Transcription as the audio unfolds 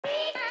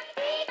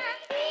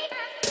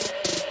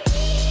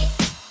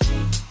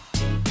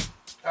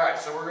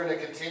we're going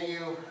to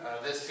continue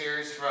this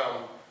series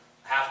from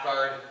half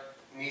guard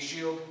knee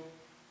shield.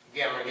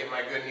 Again, I'm going to get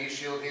my good knee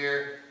shield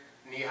here,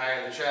 knee high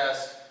in the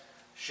chest,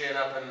 shin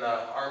up in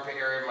the armpit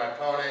area of my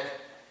opponent,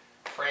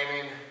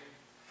 framing,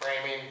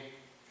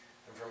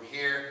 and from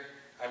here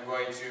I'm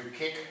going to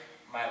kick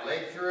my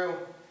leg through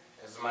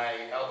as my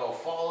elbow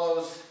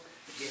follows,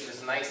 get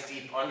this nice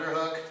deep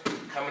underhook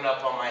coming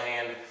up on my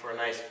hand for a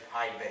nice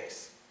high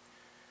base.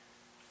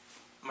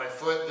 My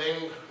foot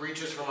then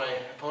reaches for my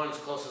opponent's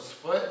closest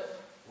foot,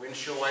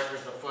 windshield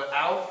wipers the foot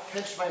out,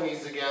 pinch my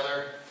knees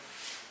together,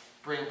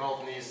 bring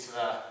both knees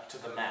to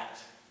the mat.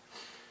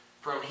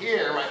 From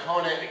here, my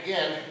opponent,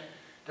 again,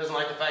 doesn't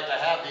like the fact I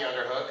have the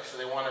underhook, so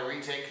they want to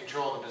retake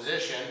control of the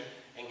position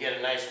and get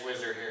a nice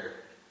whizzer here.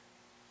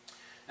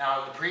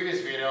 Now, in the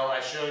previous video,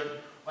 I showed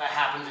what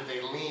happens if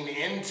they lean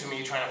into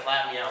me trying to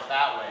flatten me out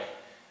that way.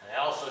 And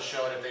I also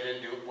showed if they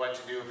didn't do what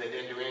to do if they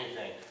didn't do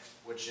anything,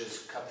 which is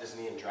cup this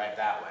knee and drive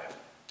that way.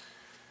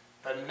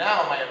 But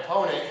now my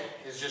opponent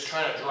is just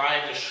trying to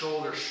drive the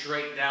shoulder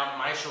straight down,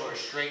 my shoulder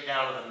straight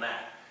down to the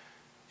mat.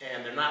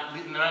 And they're not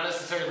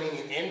necessarily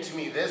leaning into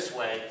me this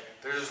way,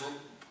 they're just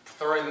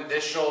throwing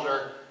this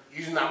shoulder,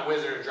 using that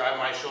whizzer to drive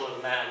my shoulder to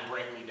the mat and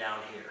break me down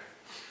here.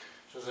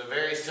 So it's a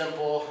very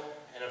simple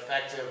and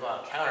effective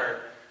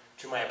counter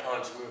to my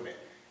opponent's movement.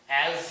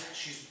 As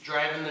she's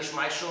driving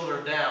my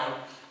shoulder down,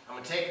 I'm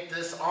going to take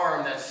this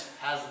arm that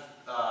has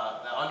the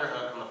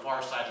underhook on the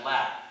far side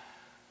lat.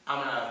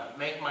 I'm going to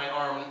make my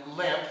arm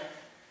limp,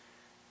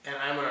 and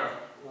I'm going to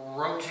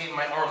rotate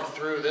my arm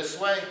through this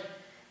way,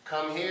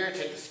 come here,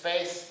 take the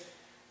space,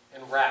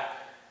 and wrap.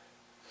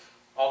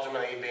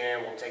 Ultimately being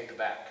able to take the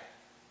back.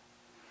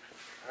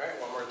 All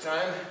right, one more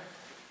time,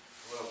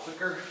 a little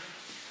quicker.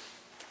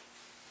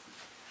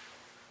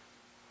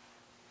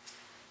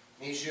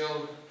 Knee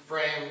shield,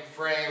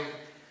 frame,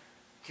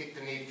 kick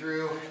the knee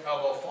through,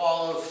 elbow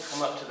follows,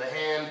 come up to the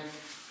hand,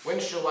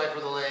 windshield wiper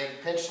the leg,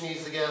 pinch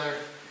knees together,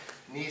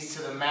 knees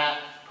to the mat,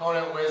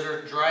 opponent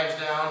whizzer drives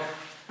down,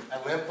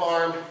 I limp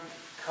arm,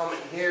 come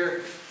in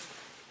here,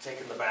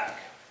 taking the back.